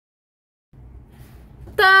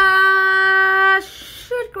The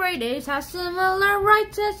should great apes have similar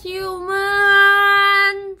rights as humans?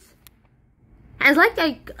 As I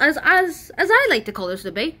like to call this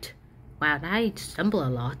debate. Wow, I stumble a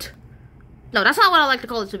lot. No, that's not what I like to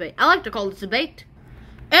call this debate. I like to call this debate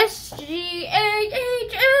SGAHSRAH.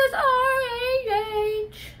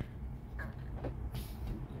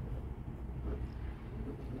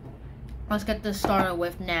 Let's get this started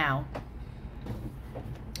with now.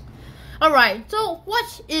 Alright, so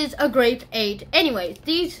what is a great ape? Anyways,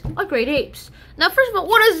 these are great apes. Now, first of all,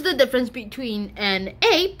 what is the difference between an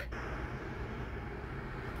ape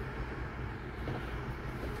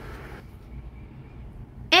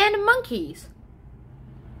and monkeys?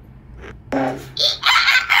 Maybe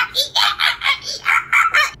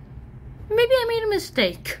I made a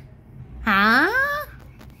mistake. Huh?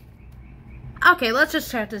 Okay, let's just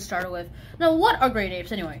start this started with. Now, what are great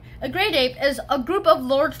apes anyway? A great ape is a group of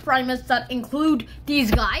large primates that include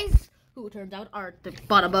these guys, who turns out are the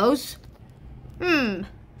bonobos.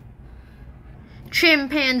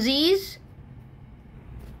 Chimpanzees,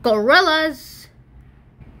 gorillas,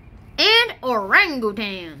 and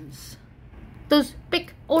orangutans. Those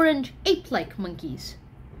big orange ape-like monkeys.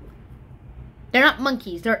 They're not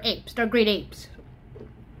monkeys, they're apes. They're great apes.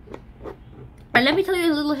 And let me tell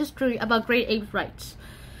you a little history about great apes' rights.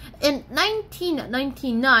 In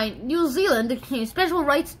 1999, New Zealand declared special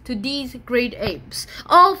rights to these great apes.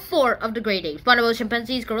 All four of the great apes: bonobos,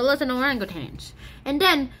 chimpanzees, gorillas, and orangutans. And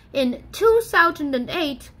then, in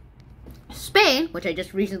 2008, Spain, which I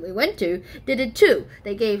just recently went to, did it too.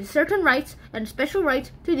 They gave certain rights and special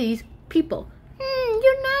rights to these people.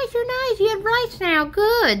 You're nice, you have rights now,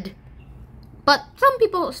 good. But some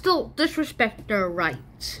people still disrespect their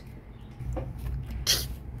rights.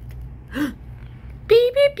 Beep,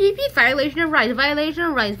 beep, beep, beep. Violation of rights, violation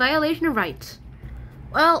of rights, violation of rights.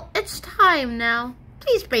 Well, it's time now.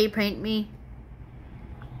 Please spray paint me.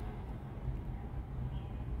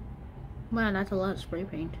 Wow, that's a lot of spray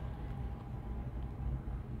paint.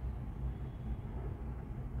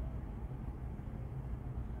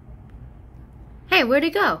 Hey, where'd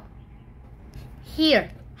it go?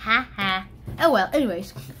 Here. Ha ha. Oh well,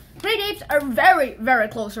 anyways. Great apes are very, very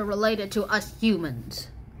closely related to us humans.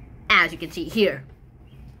 As you can see here.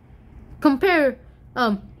 Compare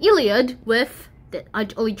Iliad with, I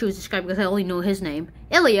only choose this guy because I only know his name,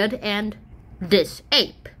 Iliad and this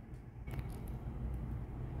ape.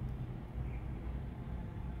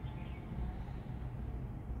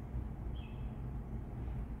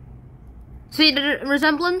 See the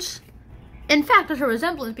resemblance? In fact, there's a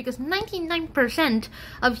resemblance because 99%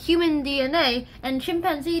 of human DNA and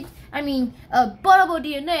chimpanzee, bonobo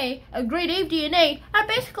DNA, great ape DNA are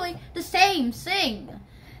basically the same thing.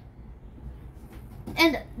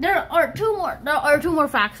 And there are two more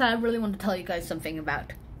facts that I really want to tell you guys something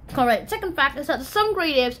about. Alright, second fact is that some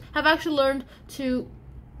great apes have actually learned to,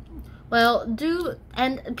 well, to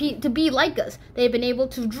be like us. They've been able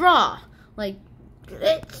to draw, like,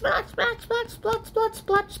 splash, splash, splash, splash, splash,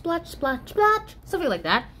 splash, splash, splash, splash, something like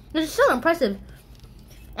that. It's so impressive.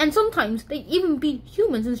 And sometimes they even beat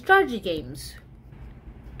humans in strategy games.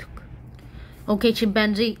 Okay,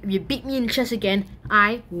 chimpanzee, if you beat me in chess again,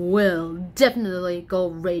 I will definitely go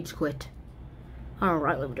rage quit.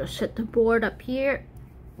 Alright, let me just set the board up here.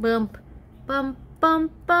 Bump, bum,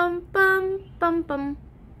 bum, bum, bum, bum, bum,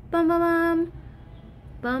 bum, bum,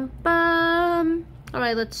 bum, bum.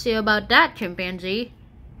 Alright, let's see about that, chimpanzee.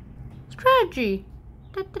 Strategy.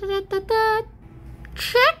 Da, da, da, da, da.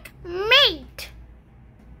 Checkmate.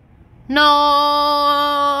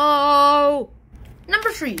 No.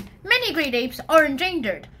 Number 3. Many great apes are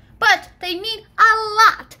endangered, but they need a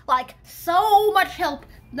lot, like so much help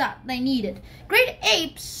that they needed. Great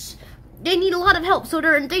apes, they need a lot of help, so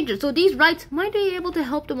they're endangered. So these rights might be able to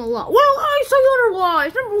help them a lot. Well, I say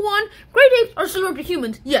otherwise. Number 1, great apes are similar to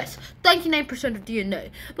humans. Yes, 99% of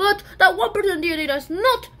DNA. But that 1% DNA that's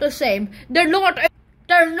not the same. They're not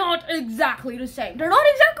exactly the same. They're not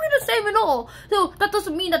exactly the same at all. So that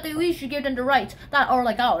doesn't mean that we should give them the rights that are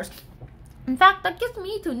like ours. In fact, that gets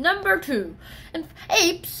me to number 2. And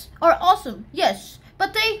apes are awesome, yes.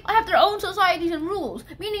 But they have their own societies and rules,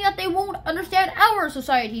 meaning that they won't understand our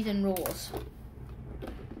societies and rules.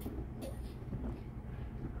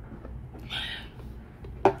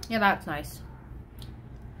 Yeah, that's nice.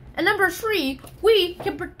 And number 3, we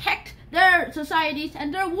can protect their societies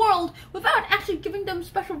and their world without actually giving them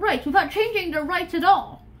special rights, without changing their rights at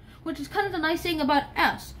all. Which is kind of the nice thing about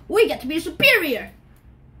us. We get to be superior.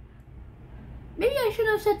 Maybe I should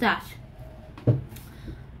have said that.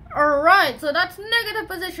 Alright, so that's negative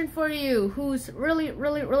position for you, who's really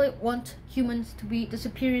want humans to be the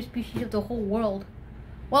superior species of the whole world.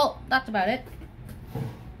 Well, that's about it.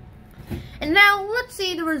 And now let's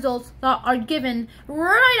see the results that are given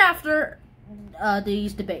right after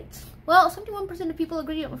these debates. Well, 71% of people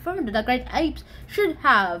agree affirmative that great apes should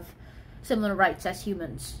have similar rights as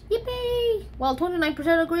humans. Yippee! While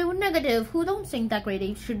 29% agree with negative, who don't think that great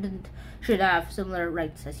apes should have similar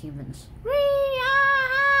rights as humans.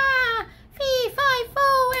 Fee, fi,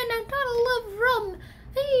 fo, and a bottle of rum.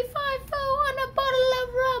 Fee, fi, fo, and a bottle of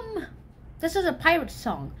rum. This is a pirate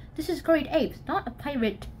song. This is Great Apes, not a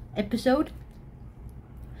pirate episode.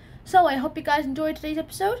 So I hope you guys enjoyed today's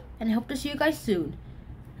episode, and I hope to see you guys soon.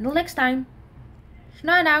 Until next time,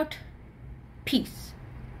 Schneid out. Peace.